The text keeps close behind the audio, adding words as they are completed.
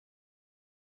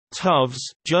TÜVs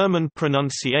German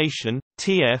pronunciation,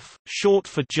 TF, short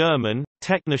for German,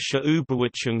 Technischer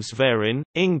Überwachungsverein,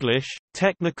 English,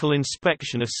 Technical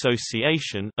Inspection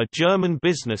Association are German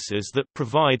businesses that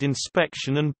provide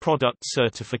inspection and product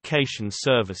certification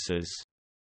services.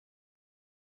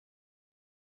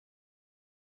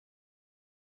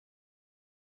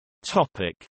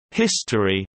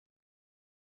 History.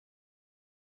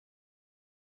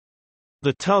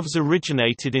 The TÜVs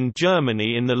originated in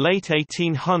Germany in the late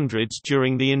 1800s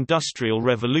during the Industrial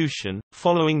Revolution,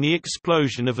 following the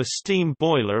explosion of a steam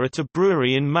boiler at a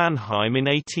brewery in Mannheim in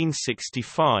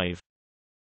 1865.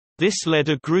 This led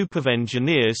a group of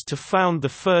engineers to found the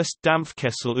first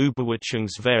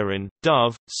Dampfkessel-Überwachungsverein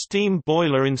 (DUV), Steam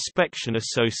Boiler Inspection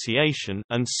Association,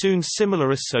 and soon similar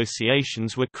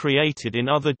associations were created in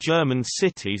other German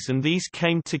cities, and these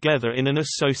came together in an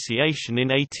association in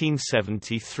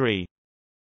 1873.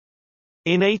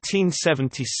 In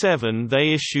 1877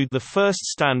 they issued the first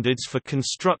standards for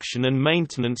construction and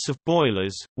maintenance of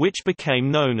boilers, which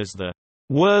became known as the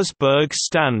Wurzburg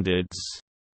Standards.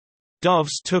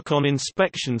 DUVs took on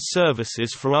inspection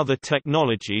services for other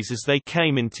technologies as they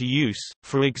came into use,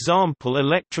 for example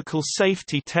electrical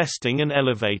safety testing and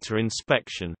elevator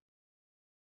inspection.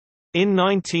 In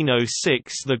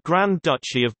 1906 the Grand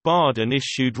Duchy of Baden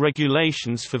issued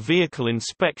regulations for vehicle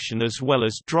inspection as well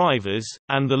as drivers,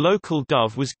 and the local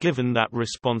DUV was given that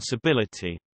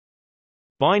responsibility.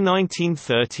 By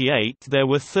 1938 there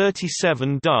were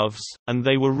 37 DUVs, and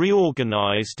they were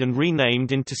reorganized and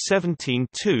renamed into 17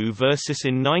 TÜV versus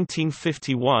in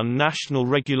 1951 national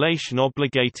regulation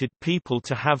obligated people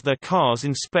to have their cars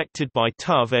inspected by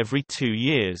TÜV every 2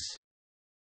 years.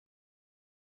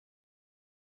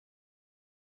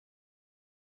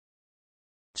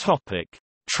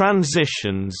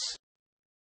 Transitions.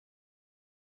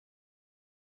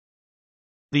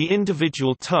 The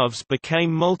individual TÜVs became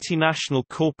multinational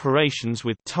corporations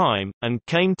with time, and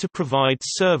came to provide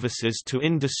services to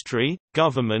industry,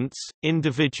 governments,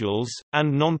 individuals,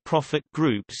 and non-profit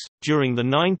groups. During the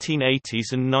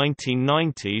 1980s and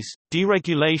 1990s,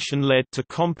 deregulation led to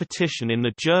competition in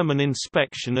the German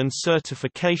inspection and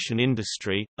certification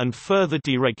industry, and further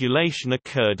deregulation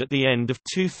occurred at the end of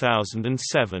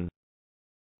 2007.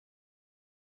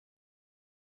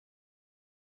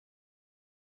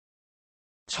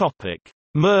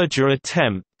 Merger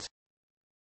attempt.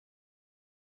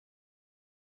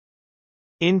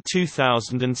 In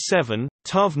 2007,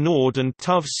 TÜV Nord and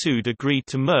TÜV Süd agreed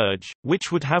to merge,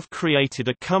 which would have created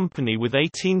a company with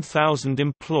 18,000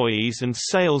 employees and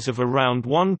sales of around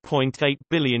 €1.8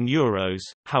 billion.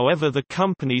 However, the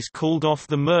companies called off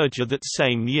the merger that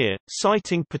same year,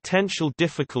 citing potential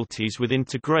difficulties with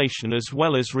integration as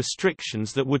well as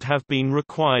restrictions that would have been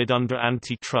required under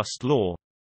antitrust law.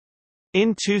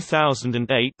 In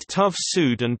 2008 TÜV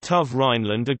Süd and TÜV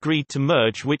Rheinland agreed to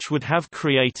merge, which would have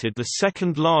created the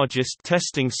second largest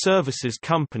testing services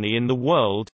company in the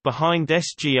world, behind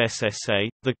SGSSA.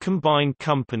 The combined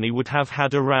company would have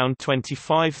had around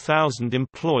 25,000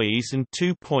 employees and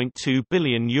 €2.2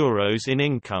 billion in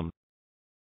income.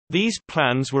 These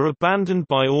plans were abandoned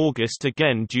by August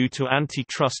again due to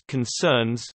antitrust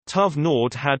concerns. TÜV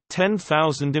Nord had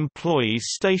 10,000 employees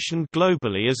stationed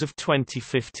globally as of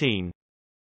 2015.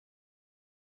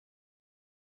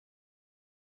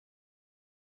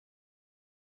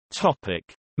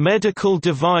 Medical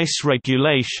device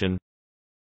regulation.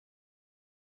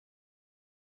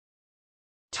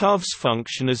 TÜVs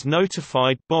function as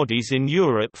notified bodies in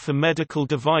Europe for medical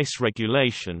device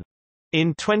regulation.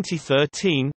 In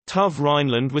 2013, TÜV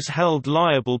Rheinland was held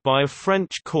liable by a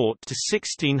French court to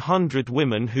 1,600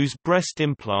 women whose breast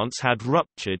implants had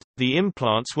ruptured. The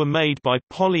implants were made by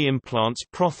Poly Implants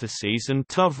Prostheses, and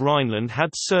TÜV Rheinland had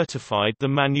certified the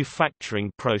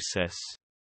manufacturing process.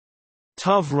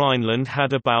 TÜV Rheinland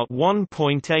had about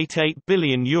 €1.88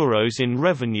 billion in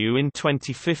revenue in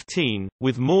 2015,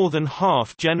 with more than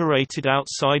half generated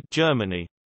outside Germany.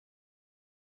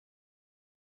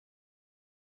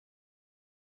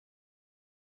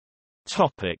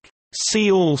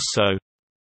 See also: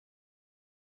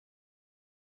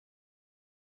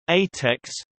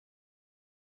 ATEX,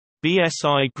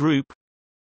 BSI Group,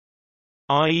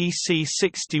 IEC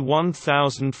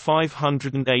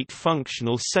 61508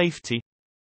 Functional Safety,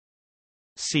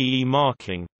 CE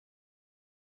marking.